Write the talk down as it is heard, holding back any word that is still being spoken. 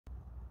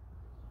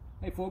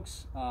Hey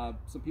folks,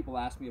 some people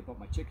asked me about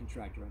my chicken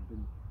tractor. I've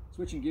been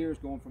switching gears,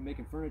 going from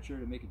making furniture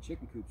to making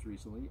chicken coops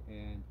recently,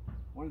 and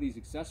one of these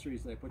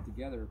accessories that I put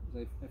together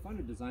is I found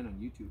a design on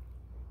YouTube,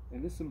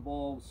 and this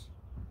involves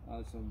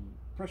some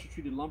pressure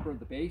treated lumber at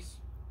the base,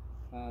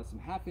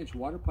 some 1/2-inch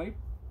water pipe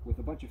with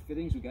a bunch of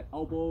fittings. We got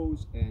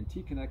elbows and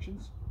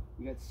T-connections.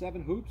 We got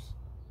 7 hoops.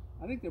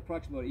 I think they're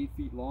approximately 8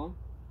 feet long.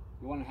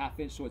 You want a 1/2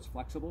 inch so it's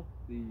flexible,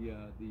 the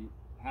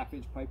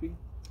 1/2-inch piping.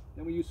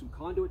 Then we use some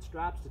conduit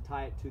straps to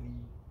tie it to the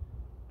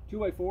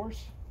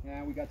 2x4s,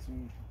 and we got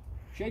some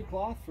shade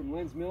cloth from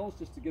Len's Mills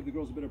just to give the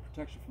girls a bit of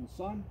protection from the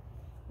sun.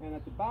 And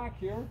at the back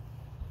here,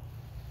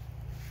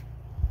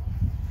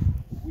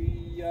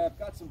 we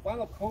got some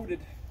vinyl coated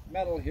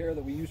metal here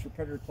that we use for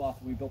predator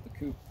cloth when we built the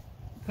coop.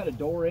 We cut a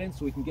door in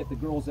so we can get the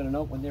girls in and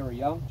out when they were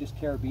young, just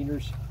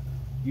carabiners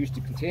used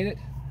to contain it.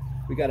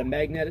 We got a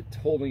magnet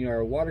holding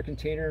our water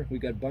container. We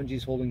got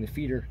bungees holding the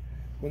feeder.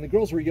 When the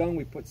girls were young,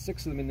 we put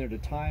 6 of them in there at a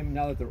time.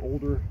 Now that they're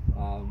older,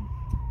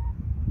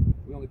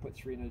 we only put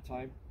 3 in at a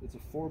time. It's a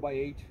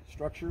 4x8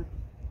 structure.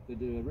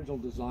 The original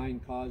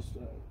design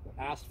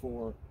asked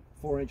for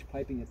 4-inch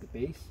piping at the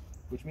base,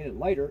 which made it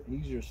lighter and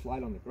easier to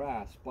slide on the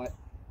grass, but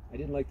I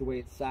didn't like the way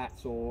it sat,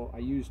 so I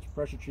used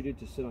pressure treated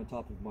to sit on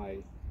top of my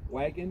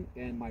wagon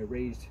and my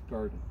raised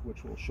garden,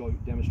 which we'll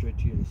demonstrate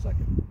to you in a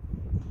second.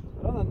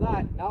 But other than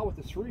that, now with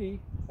the 3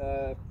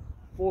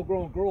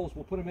 full-grown girls,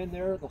 we'll put them in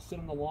there, they'll sit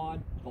on the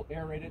lawn, they'll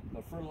aerate it,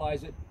 they'll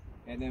fertilize it,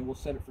 and then we'll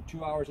set it for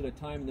 2 hours at a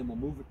time, and then we'll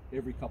move it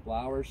every couple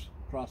hours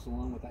across the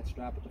lawn with that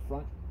strap at the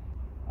front.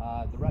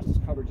 The rest is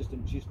covered just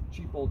in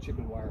cheap old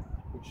chicken wire,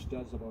 which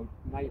does about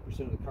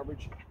 90% of the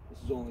coverage.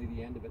 This is only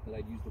the end of it that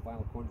I'd used the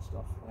vinyl coated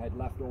stuff I had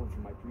left over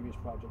from my previous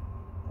project.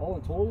 All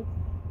in total,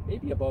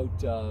 maybe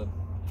about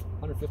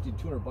 150 to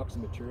 200 bucks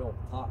in material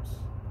tops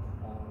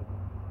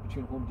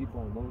between Home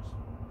Depot and Lowe's.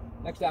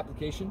 Next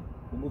application,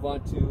 we'll move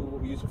on to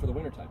what we use it for the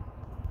winter time.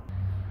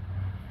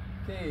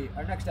 Okay,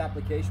 our next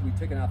application, we've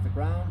taken off the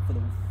ground for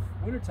the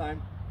winter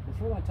time. We'll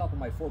throw it on top of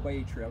my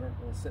 4x8 trailer.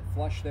 It'll sit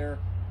flush there.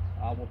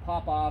 We'll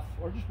pop off,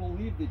 or just we'll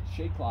leave the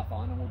shade cloth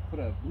on, and we'll put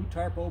a blue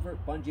tarp over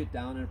it, bungee it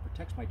down, and it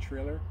protects my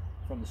trailer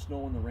from the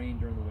snow and the rain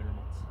during the winter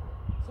months.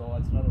 So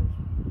that's another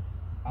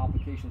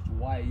application as to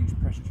why I use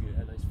pressure treated. It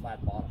had a nice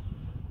flat bottom.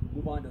 We'll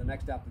move on to the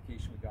next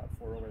application we got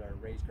for over our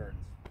raised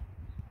gardens.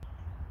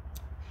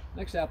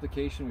 Next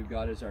application we've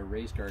got is our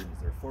raised gardens.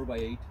 They're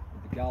 4x8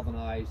 with the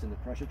galvanized and the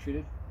pressure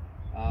treated.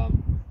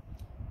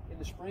 In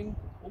the spring,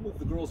 we'll move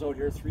the girls out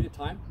here 3 at a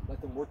time, let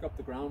them work up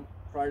the ground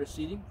prior to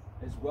seeding.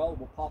 As well,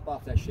 we'll pop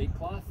off that shade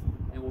cloth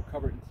and we'll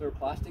cover it in clear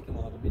plastic, and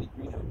we'll have a mini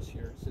greenhouse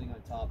here sitting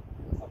on top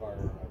of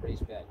our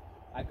raised bed.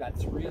 I've got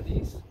 3 of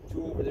these,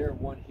 2 over there and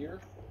 1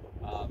 here.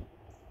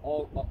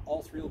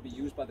 All 3 will be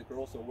used by the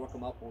girls, so we'll work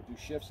them up. We'll do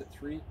shifts at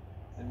 3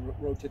 and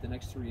rotate the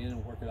next 3 in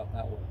and work it up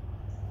that way.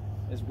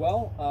 As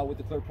well, with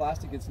the clear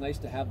plastic, it's nice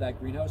to have that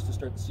greenhouse to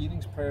start the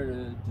seedings prior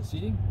to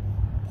seeding.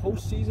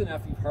 Post-season,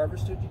 after you've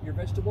harvested your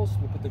vegetables,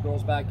 we'll put the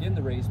girls back in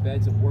the raised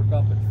beds and work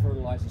up and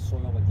fertilize the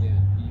soil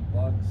again, eating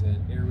bugs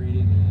and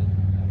aerating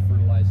and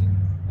fertilizing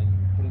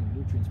and putting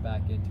nutrients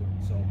back into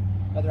it. So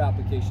another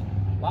application.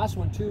 Last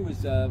one too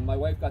is my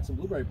wife got some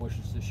blueberry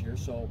bushes this year,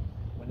 so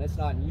when that's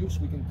not in use,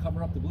 we can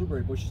cover up the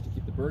blueberry bushes to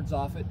keep the birds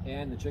off it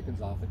and the chickens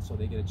off it, so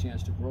they get a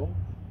chance to grow.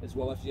 As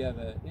well, if you have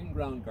an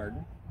in-ground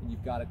garden and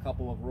you've got a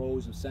couple of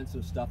rows of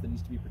sensitive stuff that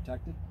needs to be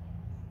protected,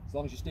 as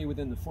long as you stay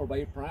within the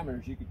 4x8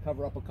 parameters, you could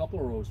cover up a couple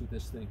of rows with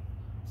this thing.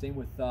 Same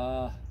with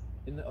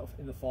in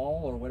the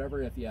fall or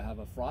whatever. If you have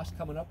a frost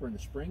coming up or in the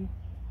spring,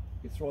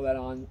 you can throw that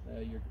on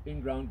your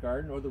in-ground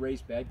garden or the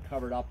raised bed,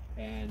 covered up,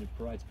 and it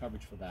provides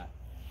coverage for that.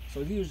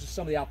 So these are just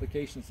some of the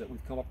applications that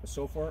we've come up with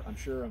so far.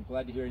 I'm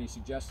glad to hear any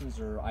suggestions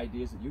or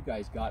ideas that you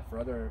guys got for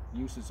other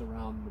uses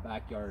around the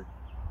backyard.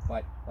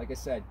 But like I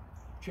said,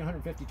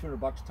 150 to 200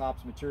 bucks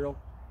tops material,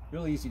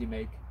 really easy to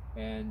make,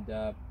 and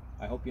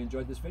I hope you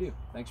enjoyed this video.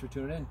 Thanks for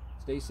tuning in.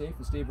 Stay safe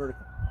and stay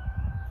vertical.